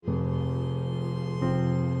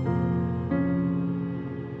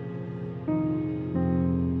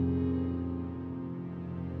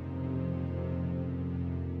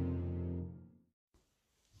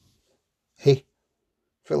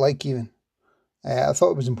if it like even. I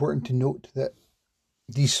thought it was important to note that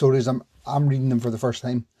these stories, I'm reading them for the first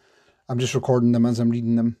time. I'm just recording them as I'm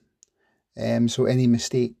reading them. So any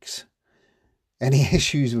mistakes, any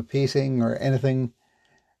issues with pacing or anything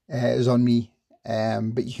is on me.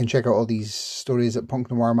 But you can check out all these stories at Punk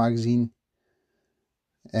Noir magazine.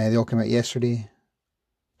 They all came out yesterday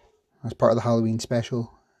as part of the Halloween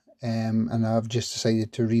special. And I've just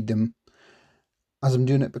decided to read them as I'm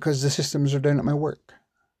doing it because the systems are down at my work.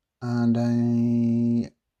 And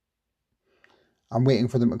I'm waiting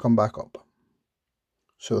for them to come back up.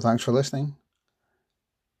 So thanks for listening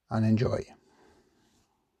and enjoy.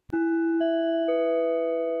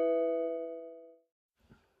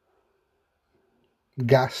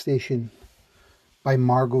 Gas Station by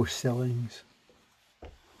Margot Stillings.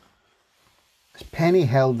 As Penny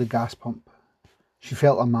held the gas pump, she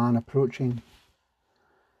felt a man approaching.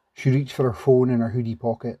 She reached for her phone in her hoodie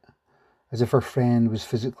pocket, as if her friend was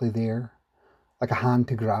physically there, like a hand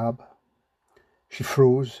to grab. She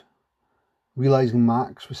froze, realising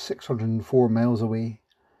Max was 604 miles away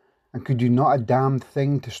and could do not a damned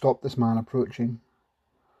thing to stop this man approaching.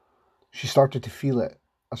 She started to feel it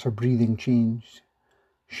as her breathing changed,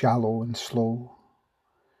 shallow and slow.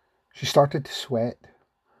 She started to sweat.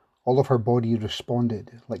 All of her body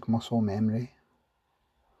responded like muscle memory.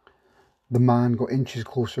 The man got inches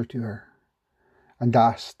closer to her and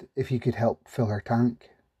asked if he could help fill her tank.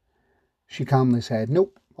 She calmly said,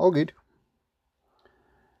 "Nope, all good."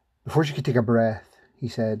 Before she could take a breath, he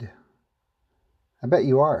said, "I bet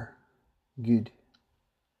you are. Good."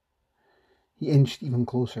 He inched even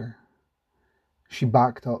closer. She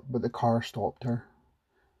backed up, but the car stopped her.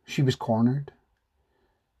 She was cornered.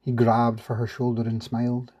 He grabbed for her shoulder and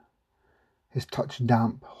smiled, his touch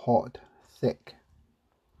damp, hot, thick.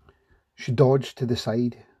 She dodged to the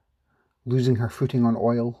side, losing her footing on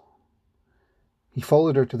oil. He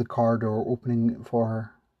followed her to the car door, opening it for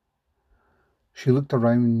her. She looked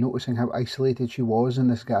around, noticing how isolated she was in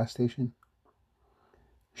this gas station.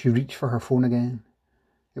 She reached for her phone again.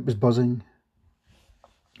 It was buzzing.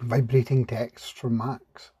 Vibrating texts from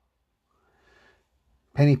Max.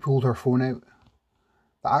 Penny pulled her phone out.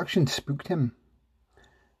 The action spooked him.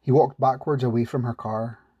 He walked backwards away from her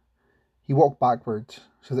car. He walked backwards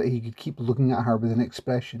so that he could keep looking at her with an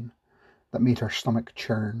expression that made her stomach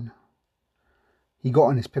churn. He got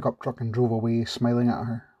in his pickup truck and drove away, smiling at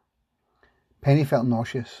her. Penny felt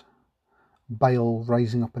nauseous, bile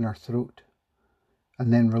rising up in her throat,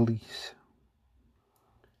 and then release.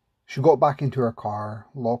 She got back into her car,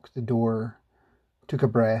 locked the door, took a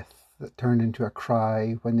breath that turned into a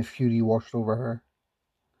cry when the fury washed over her.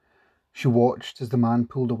 She watched as the man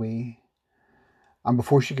pulled away, and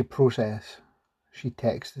before she could process, she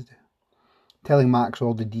texted, telling Max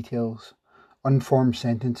all the details, unformed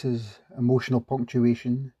sentences, emotional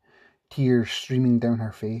punctuation, tears streaming down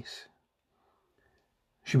her face.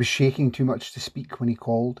 She was shaking too much to speak when he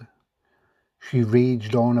called. She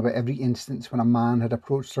raged on about every instance when a man had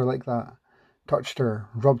approached her like that, touched her,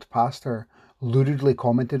 rubbed past her, luridly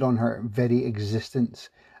commented on her very existence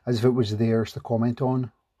as if it was theirs to comment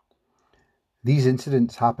on. These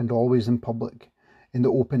incidents happened always in public, in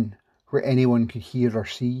the open, where anyone could hear or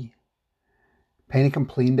see. Penny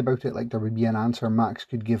complained about it like there would be an answer Max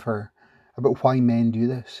could give her about why men do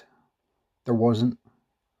this. There wasn't.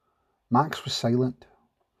 Max was silent.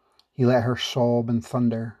 He let her sob and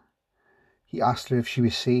thunder. He asked her if she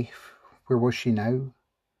was safe. Where was she now?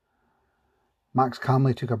 Max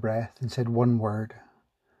calmly took a breath and said one word.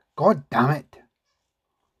 "God damn it!"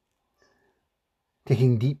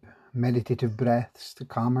 Taking deep, meditative breaths to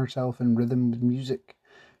calm herself in rhythm with music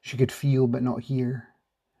she could feel but not hear,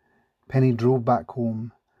 Penny drove back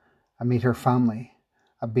home and made her family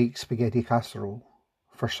a baked spaghetti casserole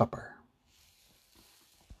for supper.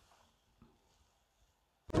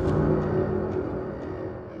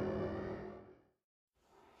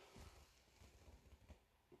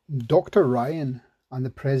 Dr. Ryan and the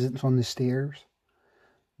Presence on the Stairs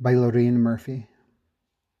by Lorraine Murphy.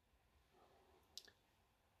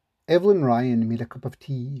 Evelyn Ryan made a cup of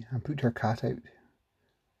tea and put her cat out.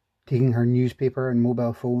 Taking her newspaper and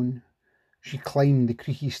mobile phone, she climbed the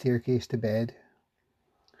creaky staircase to bed.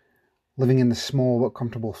 Living in the small but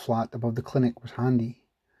comfortable flat above the clinic was handy.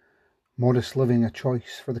 Modest living a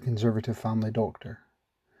choice for the conservative family doctor.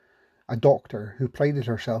 A doctor who prided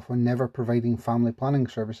herself on never providing family planning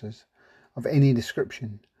services of any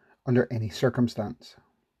description under any circumstance.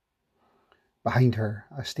 Behind her,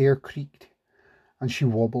 a stair creaked, and she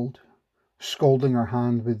wobbled, scalding her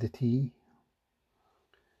hand with the tea.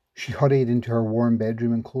 She hurried into her warm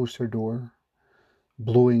bedroom and closed her door,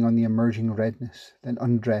 blowing on the emerging redness, then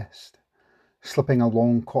undressed, slipping a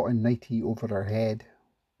long cotton nightie over her head.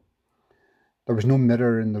 There was no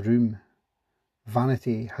mirror in the room.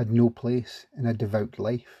 Vanity had no place in a devout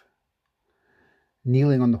life.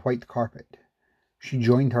 Kneeling on the white carpet, she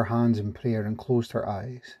joined her hands in prayer and closed her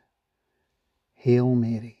eyes. Hail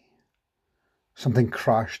Mary. Something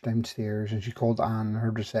crashed downstairs and she called Anne,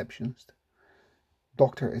 her receptionist.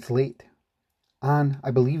 Doctor, it's late. Anne,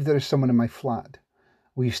 I believe there is someone in my flat.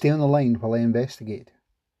 Will you stay on the line while I investigate?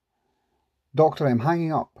 Doctor, I'm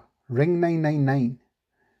hanging up. Ring 999.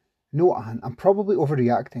 No, Anne, I'm probably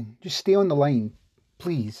overreacting. Just stay on the line,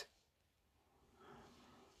 please.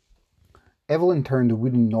 Evelyn turned the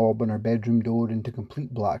wooden knob on her bedroom door into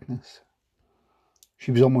complete blackness.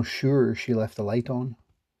 She was almost sure she left the light on.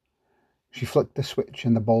 She flicked the switch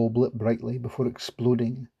and the bulb lit brightly before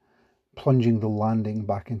exploding, plunging the landing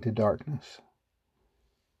back into darkness.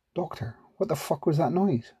 Doctor, what the fuck was that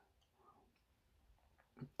noise?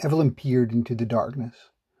 Evelyn peered into the darkness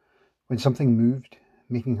when something moved,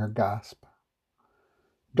 making her gasp.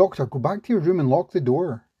 Doctor, go back to your room and lock the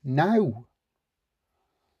door. Now!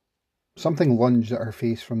 Something lunged at her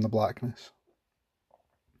face from the blackness.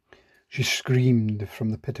 She screamed from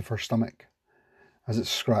the pit of her stomach as it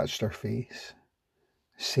scratched her face.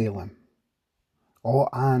 Salem. Oh,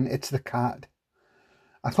 Anne, it's the cat.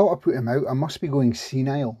 I thought I put him out. I must be going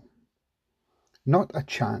senile. Not a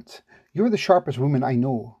chance. You're the sharpest woman I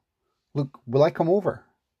know. Look, will I come over?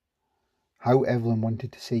 How Evelyn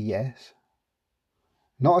wanted to say yes.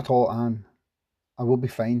 Not at all, Anne. I will be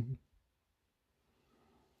fine.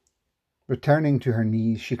 Returning to her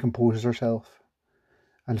knees, she composed herself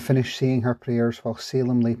and finished saying her prayers while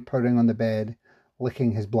Salem lay purring on the bed,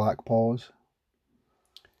 licking his black paws.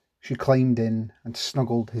 She climbed in and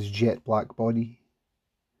snuggled his jet black body.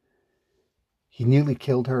 He nearly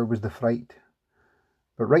killed her was the fright,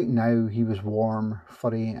 but right now he was warm,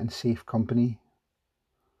 furry, and safe company.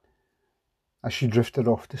 As she drifted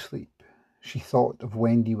off to sleep, she thought of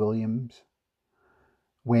Wendy Williams.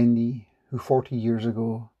 Wendy, who 40 years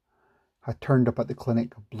ago had turned up at the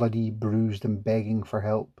clinic bloody, bruised, and begging for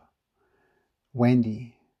help.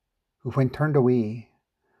 Wendy, who when turned away,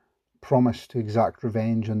 promised to exact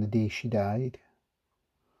revenge on the day she died.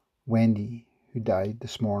 Wendy, who died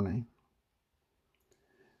this morning.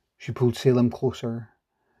 She pulled Salem closer,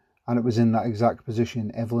 and it was in that exact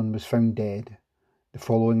position Evelyn was found dead the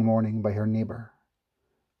following morning by her neighbour,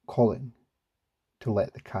 calling to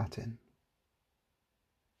let the cat in.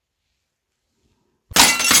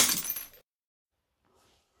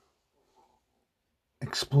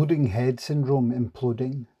 Exploding Head Syndrome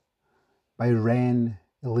Imploding by Wren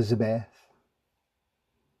Elizabeth.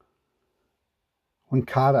 When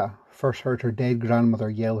Cara first heard her dead grandmother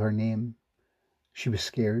yell her name, she was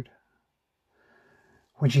scared.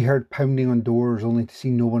 When she heard pounding on doors only to see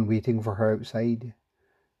no one waiting for her outside,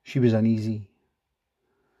 she was uneasy.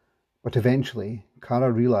 But eventually,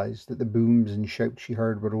 Cara realised that the booms and shouts she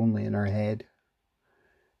heard were only in her head.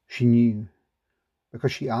 She knew,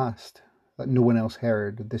 because she asked, that no one else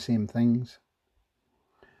heard the same things.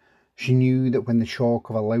 She knew that when the shock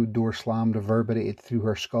of a loud door slam reverberated through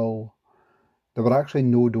her skull, there were actually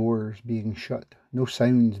no doors being shut, no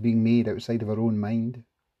sounds being made outside of her own mind.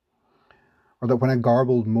 Or that when a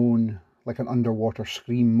garbled moan, like an underwater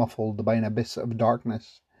scream muffled by an abyss of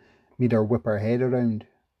darkness, made her whip her head around,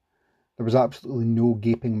 there was absolutely no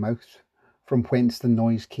gaping mouth from whence the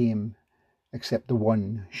noise came, except the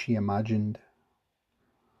one she imagined.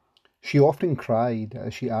 She often cried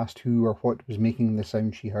as she asked who or what was making the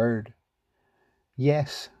sound she heard.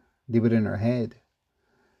 Yes, they were in her head,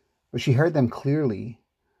 but she heard them clearly,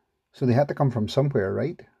 so they had to come from somewhere,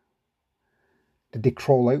 right? Did they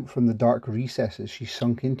crawl out from the dark recesses she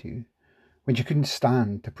sunk into when she couldn't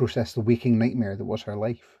stand to process the waking nightmare that was her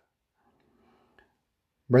life?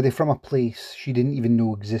 Were they from a place she didn't even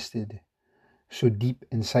know existed, so deep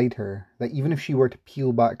inside her that even if she were to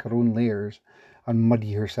peel back her own layers and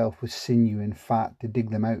muddy herself with sinew and fat to dig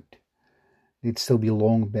them out, they'd still be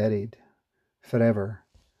long buried, forever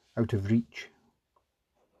out of reach?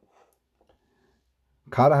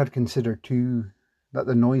 Cara had considered too that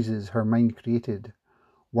the noises her mind created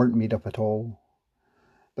weren't made up at all,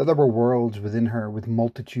 that there were worlds within her with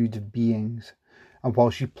multitudes of beings, and while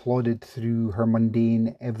she plodded through her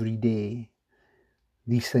mundane everyday,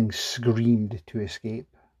 these things screamed to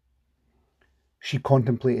escape. She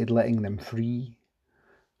contemplated letting them free,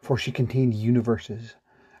 for she contained universes,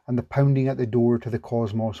 and the pounding at the door to the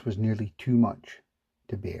cosmos was nearly too much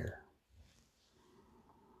to bear.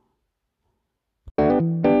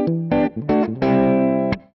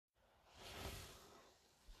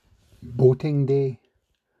 Boating Day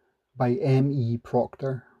by M. E.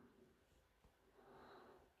 Proctor.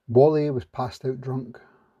 Wally was passed out drunk,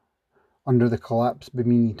 under the collapsed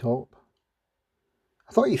Bimini top.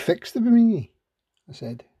 "I thought you fixed the Bimini," I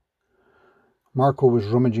said. Marco was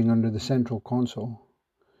rummaging under the central console.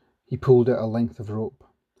 He pulled out a length of rope.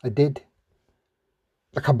 "I did.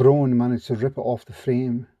 The cabron managed to rip it off the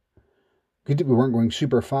frame. Good that we weren't going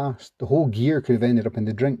super fast. The whole gear could have ended up in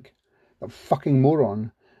the drink. That fucking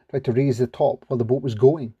moron tried to raise the top while the boat was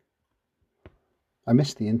going." I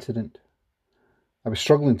missed the incident. I was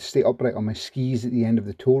struggling to stay upright on my skis at the end of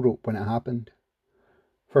the tow rope when it happened.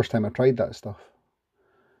 First time I tried that stuff.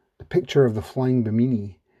 The picture of the flying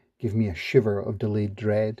Bimini gave me a shiver of delayed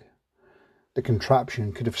dread. The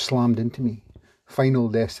contraption could have slammed into me, Final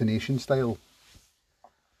Destination style.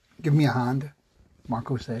 "Give me a hand,"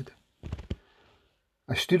 Marco said.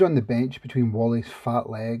 I stood on the bench between Wally's fat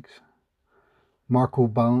legs. Marco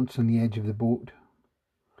balanced on the edge of the boat.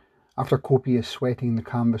 After copious sweating, the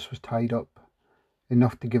canvas was tied up,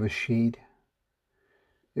 enough to give us shade.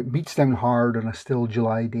 It beats down hard on a still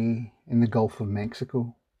July day in the Gulf of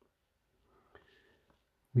Mexico.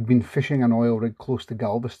 We'd been fishing an oil rig close to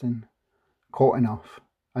Galveston, caught enough,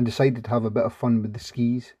 and decided to have a bit of fun with the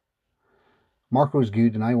skis. Marco's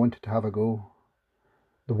good and I wanted to have a go.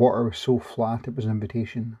 The water was so flat it was an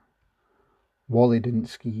invitation. Wally didn't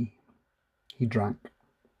ski. He drank.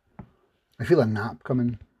 "I feel a nap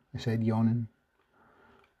coming," I said, yawning.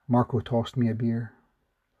 Marco tossed me a beer.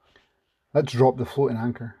 "Let's drop the floating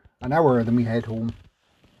anchor. An hour, then we head home."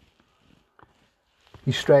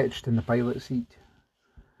 He stretched in the pilot seat.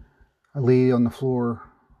 I lay on the floor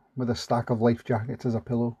with a stack of life jackets as a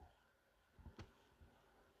pillow.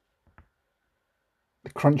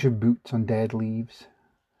 The crunch of boots on dead leaves.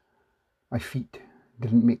 My feet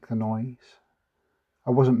didn't make the noise.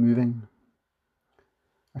 I wasn't moving.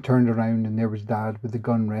 I turned around and there was Dad with the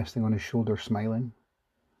gun resting on his shoulder, smiling.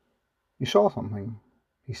 "You saw something,"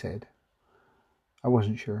 he said. I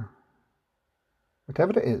wasn't sure.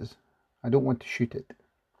 "Whatever it is, I don't want to shoot it."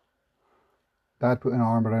 Dad put an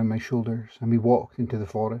arm around my shoulders and we walked into the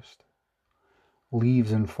forest.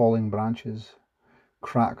 Leaves and falling branches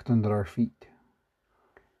cracked under our feet.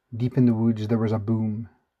 Deep in the woods there was a boom,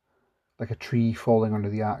 like a tree falling under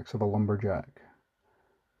the axe of a lumberjack.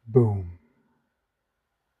 Boom.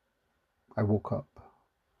 I woke up.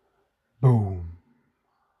 Boom.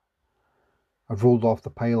 I rolled off the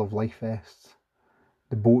pile of life vests.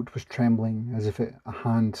 The boat was trembling as if a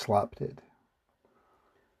hand slapped it.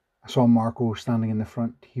 I saw Marco standing in the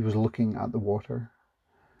front. He was looking at the water.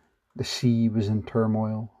 The sea was in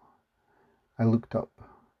turmoil. I looked up.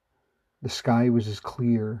 The sky was as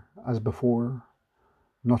clear as before.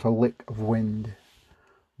 Not a lick of wind.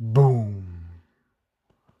 Boom.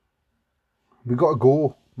 "We gotta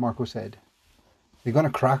go," Marco said. "They're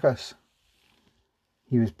gonna crack us."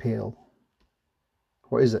 He was pale.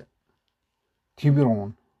 "What is it?"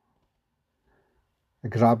 "Tiburon." I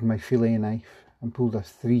grabbed my fillet knife and pulled a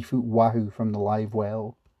 3-foot wahoo from the live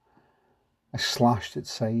well. I slashed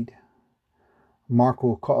its side.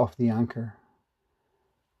 Marco cut off the anchor.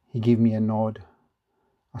 He gave me a nod.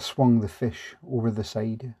 I swung the fish over the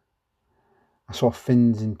side. I saw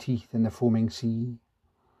fins and teeth in the foaming sea.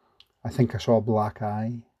 I think I saw a black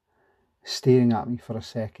eye, staring at me for a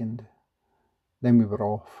second. Then we were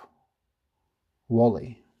off.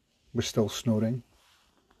 Wally was still snoring.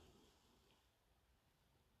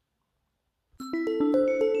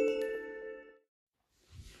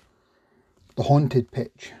 The Haunted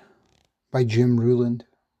Pitch by Jim Ruland.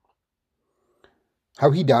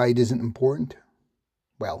 How he died isn't important.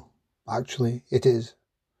 Well, actually, it is.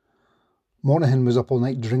 Monaghan was up all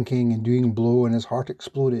night drinking and doing blow and his heart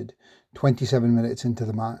exploded 27 minutes into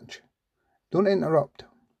the match. Don't interrupt.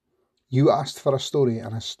 You asked for a story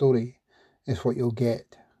and a story is what you'll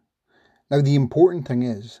get. Now the important thing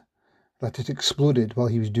is that it exploded while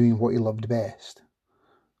he was doing what he loved best.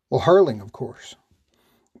 Well, hurling, of course.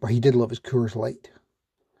 But he did love his Coors Light.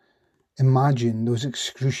 Imagine those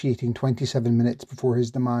excruciating 27 minutes before his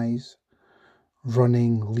demise.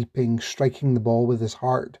 Running, leaping, striking the ball with his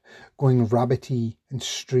heart, going rabbity and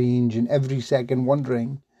strange, and every second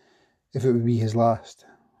wondering if it would be his last.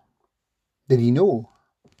 Did he know?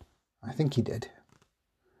 I think he did.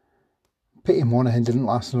 Pity Monaghan didn't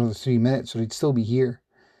last another 3 minutes or he'd still be here,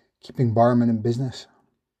 keeping Barman in business.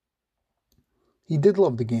 He did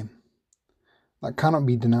love the game. That cannot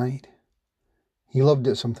be denied. He loved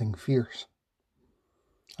it something fierce.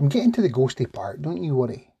 I'm getting to the ghosty part, don't you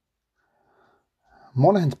worry.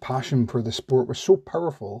 Monaghan's passion for the sport was so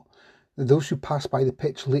powerful that those who pass by the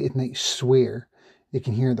pitch late at night swear they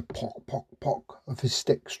can hear the pock, pock, pock of his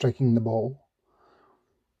stick striking the ball.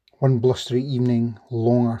 One blustery evening,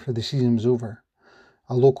 long after the season was over,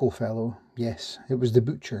 A local fellow. Yes, it was the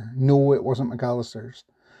butcher. No, it wasn't McAllister's.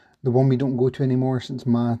 The one we don't go to anymore since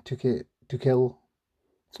Ma took it to kill.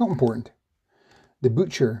 It's not important. The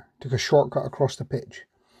butcher took a shortcut across the pitch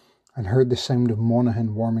and heard the sound of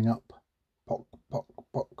Monaghan warming up. Pock, pock,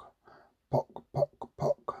 pock, pock, pock,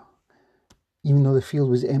 pock. Even though the field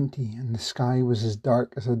was empty and the sky was as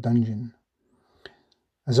dark as a dungeon.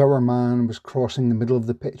 As our man was crossing the middle of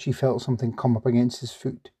the pitch, he felt something come up against his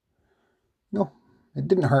foot. No, it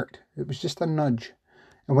didn't hurt. It was just a nudge.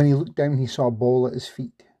 And when he looked down, he saw a ball at his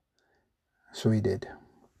feet. So he did.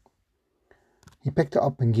 He picked it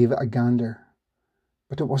up and gave it a gander.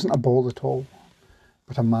 But it wasn't a ball at all,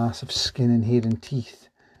 but a mass of skin and hair and teeth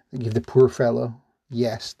that gave the poor fellow,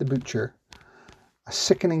 yes, the butcher, a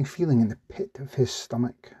sickening feeling in the pit of his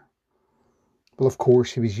stomach. Well, of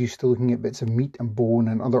course, he was used to looking at bits of meat and bone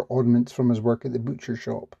and other oddments from his work at the butcher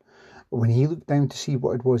shop. But when he looked down to see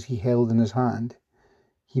what it was he held in his hand,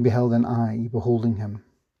 he beheld an eye beholding him.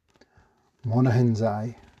 Monaghan's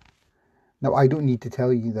eye. Now, I don't need to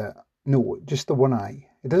tell you that. No, just the one eye.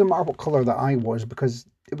 It doesn't matter what colour the eye was, because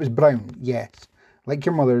it was brown, yes. Like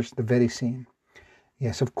your mother's, the very same.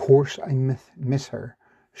 Yes, of course I miss her.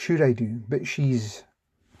 Sure I do. But she's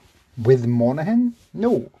with Monaghan?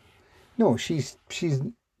 No. No, she's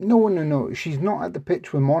no. She's not at the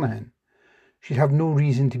pitch with Monaghan. She'd have no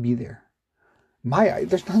reason to be there. My eye,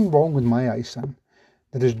 there's nothing wrong with my eye, son.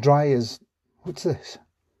 They're as dry as, what's this?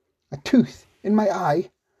 A tooth in my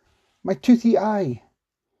eye. My toothy eye.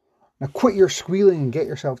 Now quit your squealing and get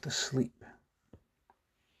yourself to sleep.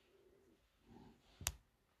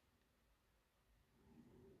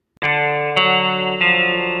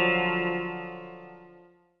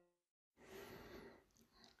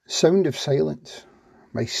 Sound of Silence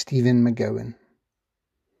by Stephen McGowan.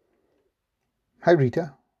 Hi,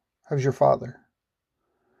 Rita. How's your father?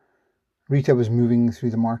 Rita was moving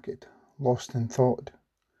through the market, lost in thought.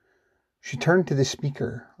 She turned to the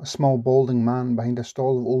speaker, a small balding man behind a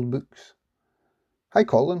stall of old books. Hi,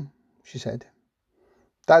 Colin, she said.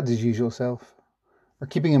 Dad's his usual self. We're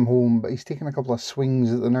keeping him home, but he's taken a couple of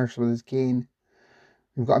swings at the nurse with his cane.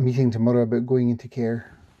 We've got a meeting tomorrow about going into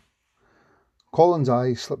care. Colin's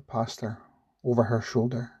eyes slipped past her, over her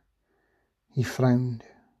shoulder. He frowned.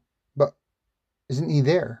 But isn't he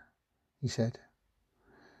there? He said.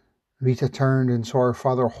 Rita turned and saw her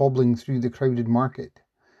father hobbling through the crowded market,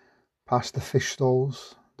 past the fish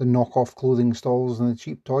stalls, the knock-off clothing stalls and the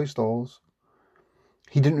cheap toy stalls.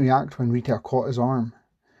 He didn't react when Rita caught his arm,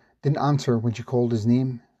 didn't answer when she called his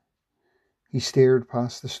name. He stared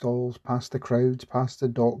past the stalls, past the crowds, past the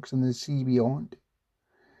docks and the sea beyond.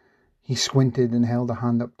 He squinted and held a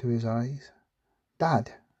hand up to his eyes.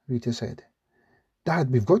 Dad, Rita said. Dad,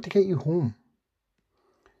 we've got to get you home.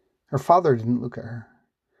 Her father didn't look at her.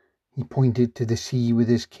 He pointed to the sea with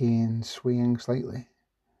his cane, swaying slightly.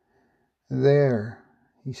 There,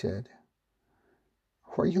 he said.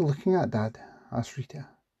 What are you looking at, Dad? Asked Rita.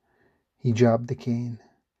 He jabbed the cane.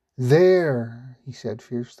 There, he said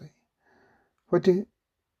fiercely. What do...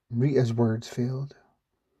 Rita's words failed.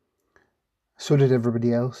 So did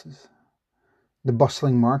everybody else's. The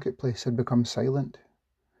bustling marketplace had become silent.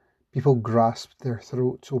 People grasped their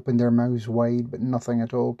throats, opened their mouths wide, but nothing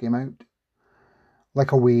at all came out.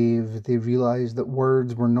 Like a wave, they realised that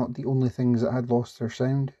words were not the only things that had lost their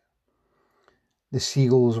sound. The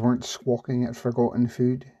seagulls weren't squawking at forgotten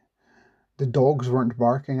food. The dogs weren't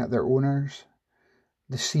barking at their owners.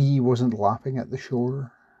 The sea wasn't lapping at the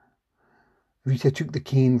shore. Rita took the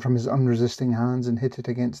cane from his unresisting hands and hit it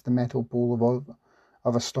against the metal pole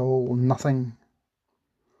of a stall. Nothing.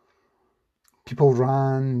 People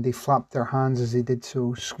ran, they flapped their hands as they did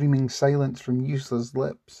so, screaming silence from useless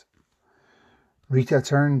lips. Rita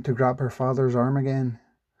turned to grab her father's arm again.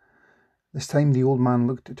 This time the old man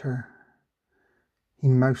looked at her. He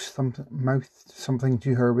mouthed something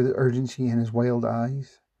to her with urgency in his wild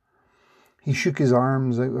eyes. He shook his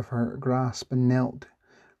arms out of her grasp and knelt,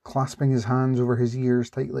 clasping his hands over his ears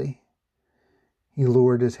tightly. He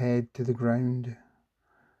lowered his head to the ground.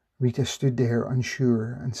 Rita stood there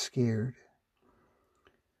unsure and scared.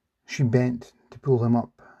 She bent to pull him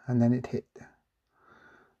up, and then it hit.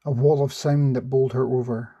 A wall of sound that bowled her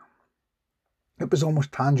over. It was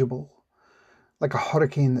almost tangible, like a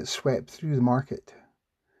hurricane that swept through the market.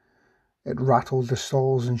 It rattled the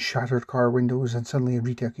stalls and shattered car windows, and suddenly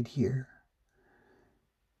Rita could hear.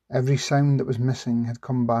 Every sound that was missing had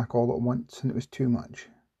come back all at once, and it was too much.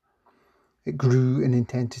 It grew in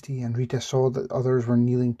intensity, and Rita saw that others were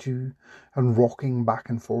kneeling too and rocking back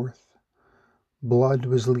and forth. Blood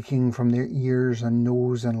was leaking from their ears and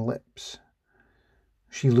nose and lips.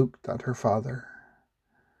 She looked at her father.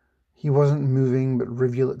 He wasn't moving, but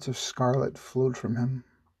rivulets of scarlet flowed from him.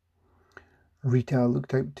 Rita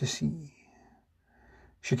looked out to sea.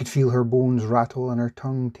 She could feel her bones rattle and her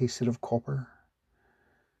tongue tasted of copper.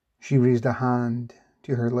 She raised a hand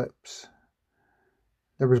to her lips.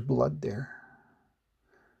 There was blood there.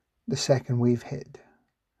 The second wave hit,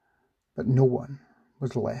 but no one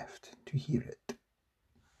was left to hear it.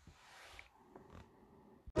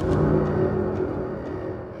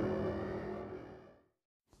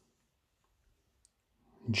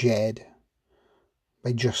 Jed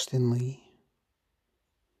by Justin Lee.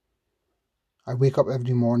 I wake up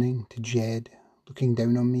every morning to Jed looking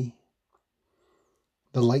down on me.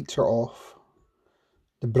 The lights are off.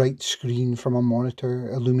 The bright screen from a monitor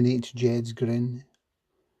illuminates Jed's grin.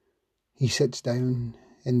 He sits down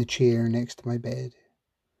in the chair next to my bed.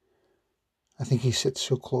 I think he sits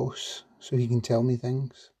so close so he can tell me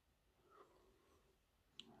things.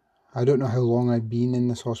 I don't know how long I've been in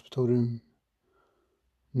this hospital room,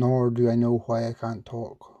 nor do I know why I can't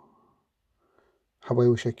talk. How I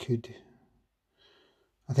wish I could.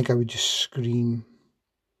 I think I would just scream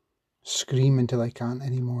until I can't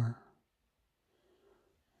anymore.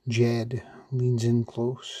 Jed leans in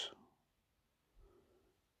close.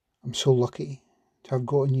 I'm so lucky to have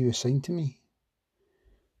gotten you assigned to me.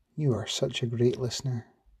 You are such a great listener,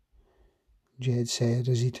 Jed said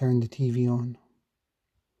as he turned the TV on.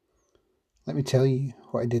 Let me tell you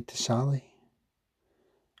what I did to Sally.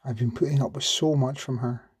 I've been putting up with so much from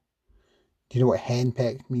her. Do you know what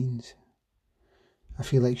henpecked means? I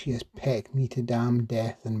feel like she has pecked me to damn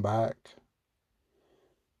death and back.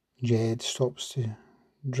 Jed stops to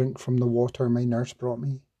drink from the water my nurse brought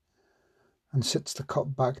me and sits the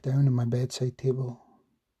cup back down on my bedside table.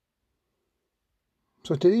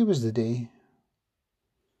 So today was the day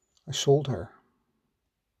I sold her.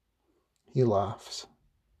 He laughs.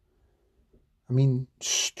 I mean,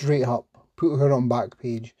 straight up, put her on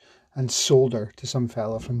Backpage and sold her to some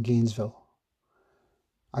fella from Gainesville.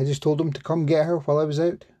 I just told him to come get her while I was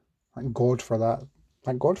out. Thank God for that.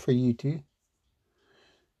 Thank God for you too.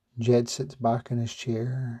 Jed sits back in his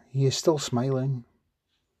chair. He is still smiling.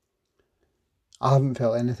 I haven't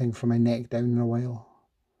felt anything from my neck down in a while.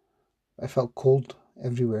 I felt cold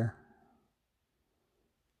everywhere.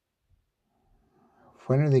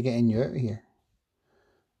 When are they getting you out of here?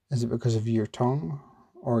 Is it because of your tongue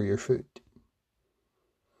or your foot?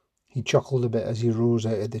 He chuckled a bit as he rose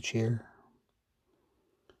out of the chair.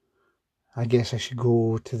 I guess I should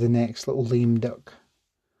go to the next little lame duck.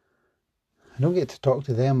 I don't get to talk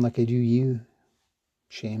to them like I do you.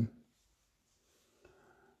 Shame.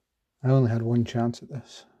 I only had one chance at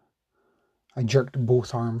this. I jerked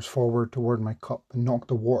both arms forward toward my cup and knocked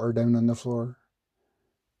the water down on the floor.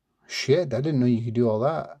 Shit, I didn't know you could do all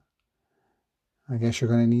that. I guess you're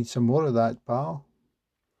going to need some more of that, pal.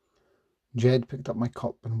 Jed picked up my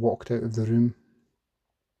cup and walked out of the room.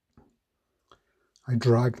 I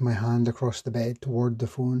dragged my hand across the bed toward the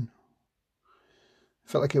phone. It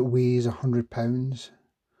felt like it weighs 100 pounds.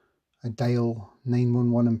 I dial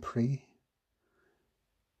 911 and pray.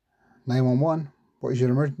 911, what is your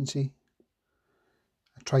emergency?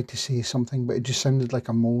 I tried to say something, but it just sounded like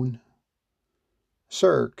a moan.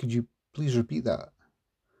 Sir, could you please repeat that?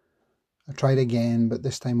 I tried again, but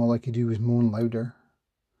this time all I could do was moan louder.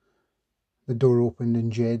 The door opened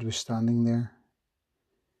and Jed was standing there.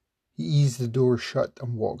 He eased the door shut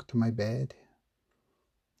and walked to my bed.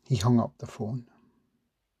 He hung up the phone.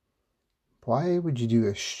 Why would you do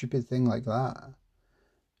a stupid thing like that?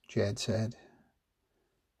 Jed said.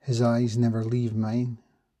 His eyes never leave mine.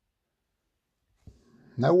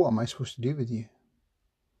 Now what am I supposed to do with you?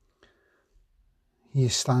 He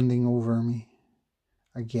is standing over me.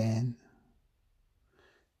 Again.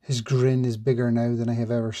 His grin is bigger now than I have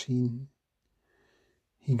ever seen.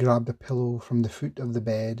 He grabbed a pillow from the foot of the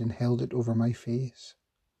bed and held it over my face.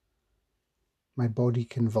 My body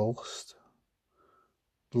convulsed.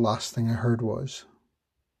 The last thing I heard was,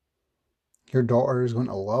 your daughter is going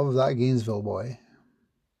to love that Gainesville boy.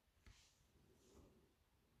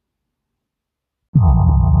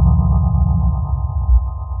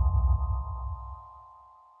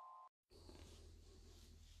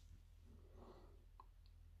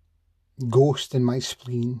 Ghost in My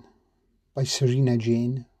Spleen by Serena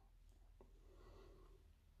Jane.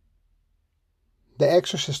 The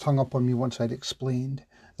exorcist hung up on me once I'd explained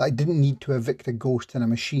that I didn't need to evict a ghost in a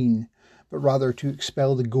machine, but rather to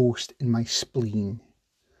expel the ghost in my spleen.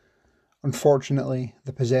 Unfortunately,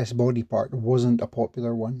 the possessed body part wasn't a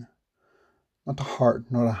popular one. Not a heart,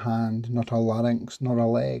 not a hand, not a larynx, not a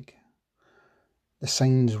leg. The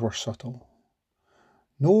signs were subtle.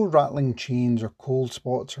 No rattling chains or cold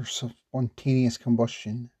spots or spontaneous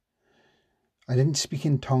combustion. I didn't speak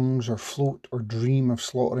in tongues or float or dream of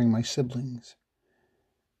slaughtering my siblings.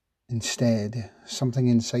 Instead, something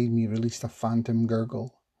inside me released a phantom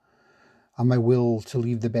gurgle, and my will to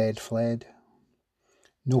leave the bed fled.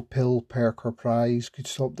 No pill, perk, or prize could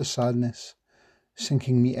stop the sadness,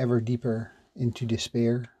 sinking me ever deeper into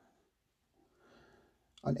despair.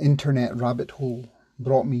 An internet rabbit hole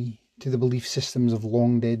brought me to the belief systems of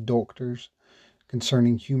long-dead doctors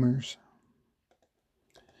concerning humours.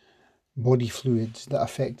 Body fluids that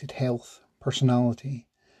affected health, personality,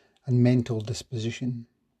 and mental disposition.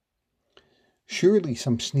 Surely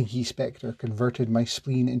some sneaky spectre converted my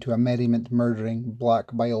spleen into a merriment-murdering black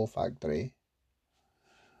bile factory.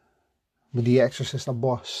 With the exorcist a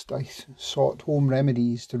bust, I sought home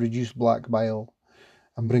remedies to reduce black bile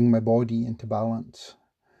and bring my body into balance.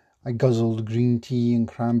 I guzzled green tea and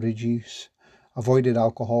cranberry juice, avoided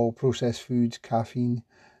alcohol, processed foods, caffeine.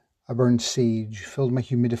 I burned sage, filled my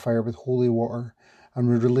humidifier with holy water, and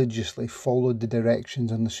religiously followed the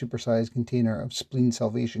directions on the supersized container of Spleen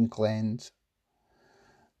Salvation Cleanse.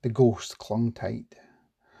 The ghost clung tight.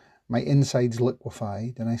 My insides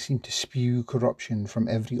liquefied, and I seemed to spew corruption from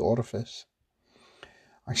every orifice.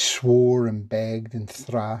 I swore and begged and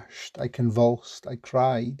thrashed. I convulsed. I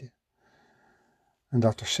cried. And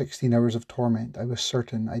after 16 hours of torment, I was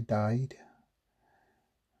certain I died.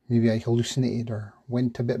 Maybe I hallucinated or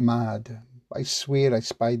went a bit mad. I swear I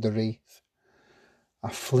spied the wraith. A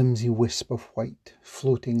flimsy wisp of white,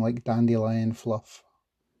 floating like dandelion fluff.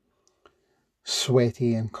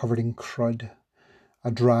 Sweaty and covered in crud, I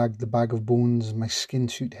dragged the bag of bones my skin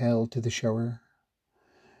suit held to the shower.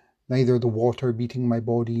 Neither the water beating my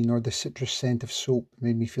body nor the citrus scent of soap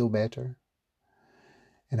made me feel better.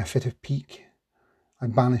 In a fit of pique, I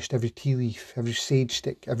banished every tea leaf, every sage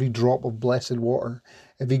stick, every drop of blessed water,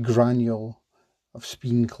 every granule of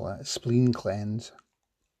spleen cleanse.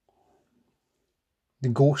 The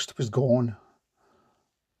ghost was gone,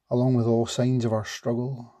 along with all signs of our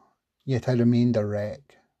struggle, yet I remained a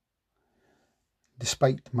wreck.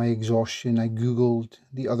 Despite my exhaustion, I googled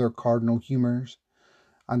the other cardinal humours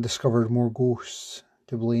and discovered more ghosts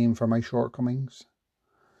to blame for my shortcomings.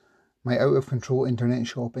 My out-of-control internet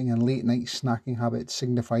shopping and late-night snacking habits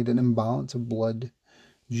signified an imbalance of blood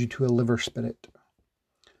due to a liver spirit.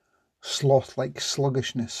 Sloth-like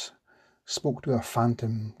sluggishness spoke to a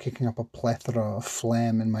phantom kicking up a plethora of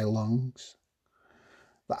phlegm in my lungs.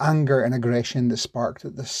 The anger and aggression that sparked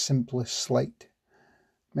at the simplest slight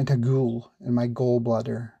meant a ghoul in my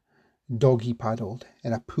gallbladder doggy-paddled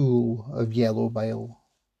in a pool of yellow bile.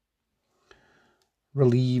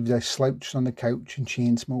 Relieved, I slouched on the couch and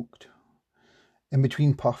chain-smoked. In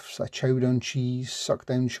between puffs, I chowed on cheese, sucked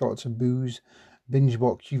down shots of booze,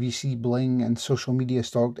 binge-bought QVC bling, and social media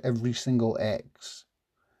stalked every single ex.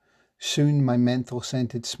 Soon my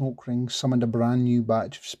menthol-scented smoke ring summoned a brand new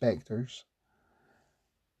batch of spectres.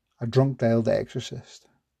 I drunk-dialed the exorcist.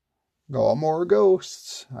 "Got more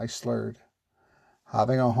ghosts," I slurred.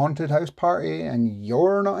 "Having a haunted house party and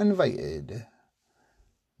you're not invited."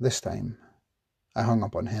 This time, I hung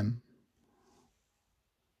up on him.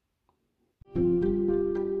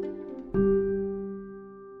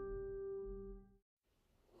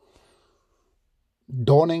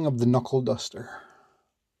 Dawning of the Knuckle Duster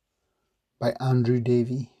by Andrew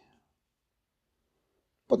Davey.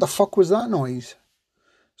 "What the fuck was that noise?"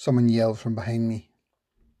 someone yelled from behind me.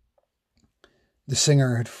 The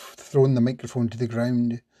singer had thrown the microphone to the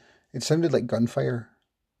ground. It sounded like gunfire.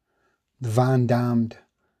 The Van Damned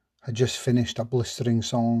had just finished a blistering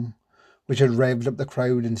song, which had revved up the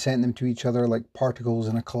crowd and sent them to each other like particles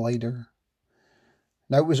in a collider.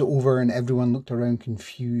 Now it was over and everyone looked around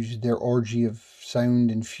confused, their orgy of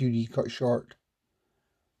sound and fury cut short.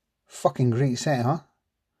 "Fucking great set, huh?"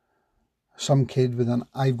 some kid with an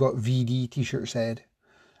 "I've got VD" t-shirt said,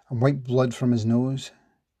 and wiped blood from his nose.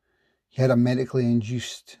 He had a medically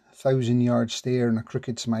induced 1,000-yard stare and a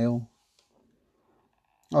crooked smile.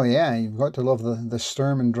 "Oh yeah, you've got to love the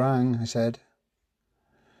Sturm and Drang," I said.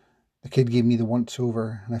 The kid gave me the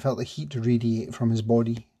once-over, and I felt the heat radiate from his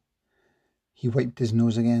body. He wiped his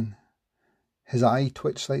nose again. His eye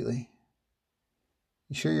twitched slightly.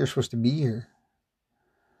 "You sure you're supposed to be here?"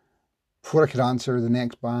 Before I could answer, the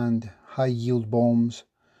next band, High Yield Bombs,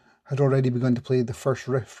 had already begun to play the first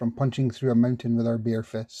riff from Punching Through a Mountain with Our Bare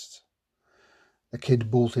Fists. The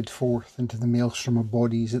kid bolted forth into the maelstrom of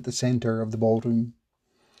bodies at the centre of the ballroom.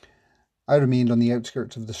 I remained on the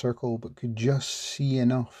outskirts of the circle, but could just see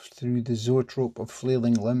enough through the zoetrope of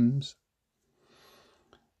flailing limbs.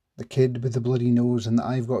 The kid with the bloody nose and the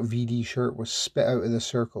 "I've got VD" shirt was spit out of the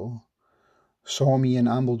circle, saw me and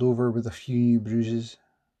ambled over with a few new bruises.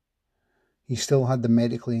 He still had the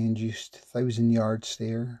medically induced 1,000-yard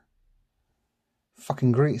stare.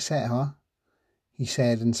 "Fucking great set, huh?" he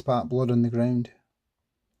said and spat blood on the ground.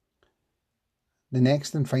 The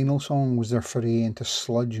next and final song was their foray into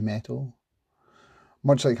sludge metal.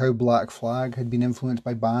 Much like how Black Flag had been influenced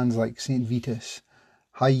by bands like St. Vitus,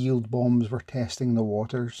 high-yield bombs were testing the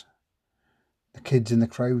waters. The kids in the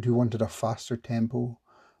crowd who wanted a faster tempo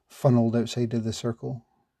funneled outside of the circle.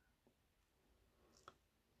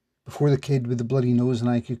 Before the kid with the bloody nose and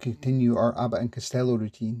I could continue our Abbott and Costello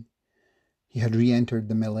routine, he had re-entered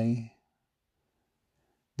the melee.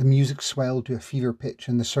 The music swelled to a fever pitch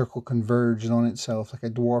and the circle converged on itself like a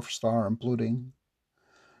dwarf star imploding.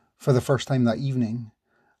 For the first time that evening,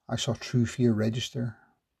 I saw true fear register.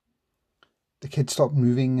 The kid stopped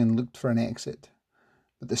moving and looked for an exit,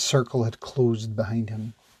 but the circle had closed behind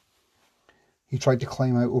him. He tried to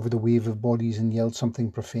climb out over the wave of bodies and yelled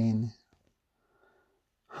something profane.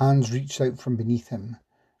 Hands reached out from beneath him,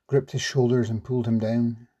 gripped his shoulders and pulled him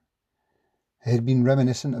down. It had been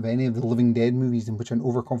reminiscent of any of the Living Dead movies in which an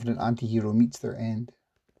overconfident anti-hero meets their end.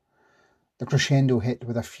 The crescendo hit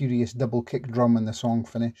with a furious double-kick drum and the song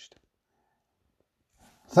finished.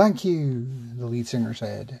 "Thank you," the lead singer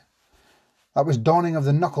said. "That was Dawning of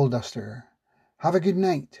the Knuckle Duster. Have a good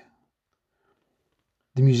night."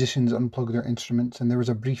 The musicians unplugged their instruments and there was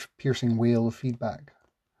a brief piercing wail of feedback.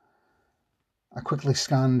 I quickly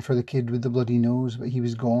scanned for the kid with the bloody nose, but he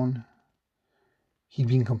was gone. He'd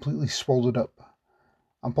been completely swallowed up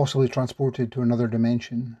and possibly transported to another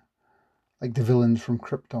dimension, like the villains from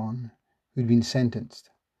Krypton who'd been sentenced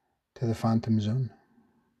to the Phantom Zone.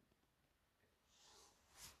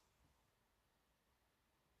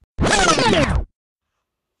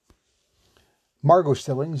 Margot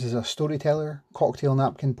Stillings is a storyteller, cocktail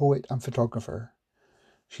napkin poet and photographer.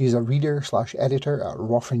 She is a reader/editor at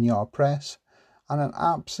Roffinyaw Press and an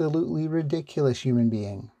absolutely ridiculous human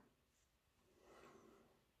being.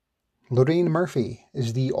 Lorraine Murphy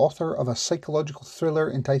is the author of a psychological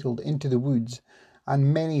thriller entitled Into the Woods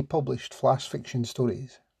and many published flash fiction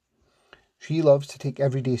stories. She loves to take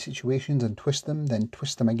everyday situations and twist them, then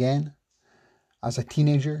twist them again. As a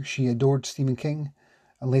teenager, she adored Stephen King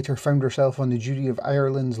and later found herself on the jury of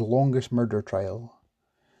Ireland's longest murder trial.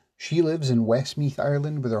 She lives in Westmeath,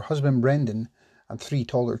 Ireland with her husband Brendan and 3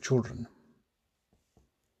 toddler children.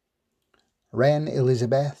 Wren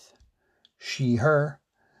Elizabeth, she, her,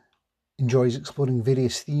 enjoys exploring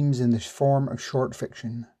various themes in this form of short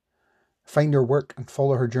fiction. Find her work and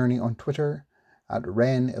follow her journey on Twitter at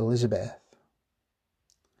Wren Elizabeth.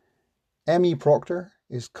 Emmy Proctor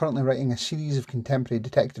is currently writing a series of contemporary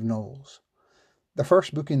detective novels. The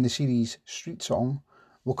first book in the series, Street Song,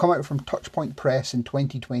 will come out from Touchpoint Press in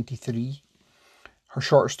 2023. Her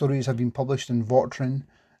short stories have been published in Vautrin,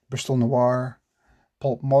 Bristol Noir,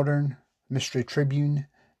 Pulp Modern, Mystery Tribune,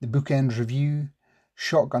 The Bookend Review,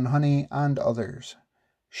 Shotgun Honey, and others.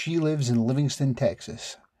 She lives in Livingston,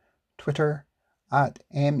 Texas. Twitter at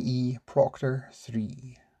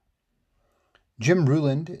MEProctor3. Jim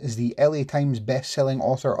Ruland is the LA Times best-selling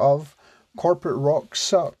author of Corporate Rock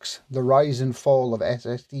Sucks, The Rise and Fall of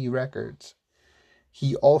SST Records.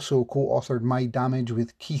 He also co-authored My Damage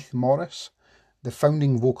with Keith Morris, the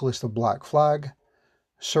founding vocalist of Black Flag,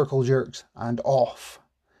 Circle Jerks, and Off,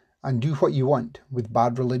 and Do What You Want with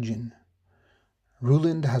Bad Religion.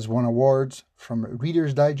 Ruland has won awards from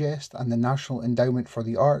Reader's Digest and the National Endowment for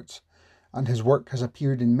the Arts, and his work has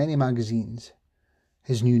appeared in many magazines.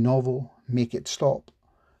 His new novel, Make It Stop,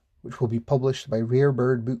 which will be published by Rare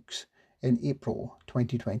Bird Books in April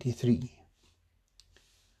 2023.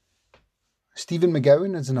 Stephen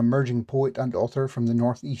McGowan is an emerging poet and author from the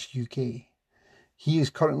Northeast UK. He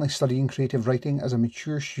is currently studying creative writing as a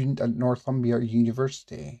mature student at Northumbria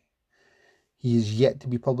University. He is yet to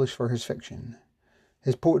be published for his fiction.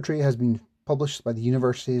 His poetry has been published by the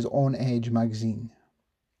university's On Edge magazine.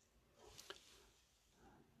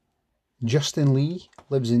 Justin Lee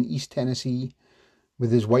lives in East Tennessee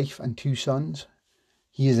with his wife and 2 sons.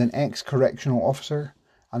 He is an ex-correctional officer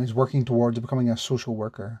and is working towards becoming a social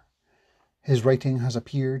worker. His writing has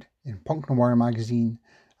appeared in Punk Noir magazine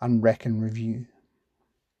and Wreck-N Review.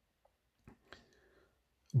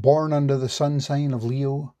 Born under the sun sign of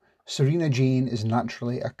Leo, Serena Jane is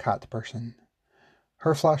naturally a cat person.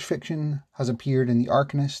 Her flash fiction has appeared in The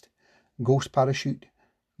Arcanist, Ghost Parachute,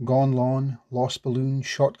 Gone Lawn, Lost Balloon,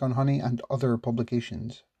 Shotgun Honey, and other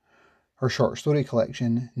publications. Her short story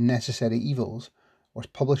collection, Necessary Evils, was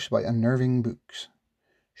published by Unnerving Books.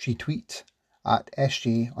 She tweets at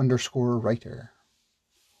SJ_writer.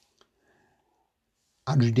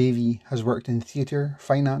 Andrew Davey has worked in theatre,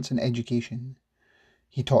 finance and education.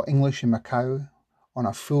 He taught English in Macau on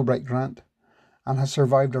a Fulbright grant and has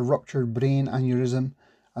survived a ruptured brain aneurysm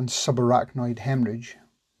and subarachnoid hemorrhage.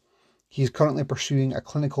 He is currently pursuing a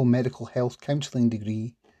clinical medical health counselling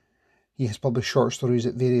degree. He has published short stories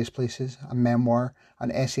at various places, a memoir,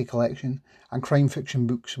 an essay collection, and crime fiction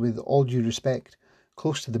books with All Due Respect,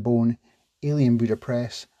 Close to the Bone, Alien Buddha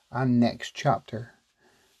Press, and Next Chapter.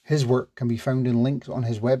 His work can be found in links on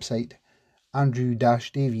his website,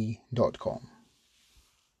 andrew-davy.com.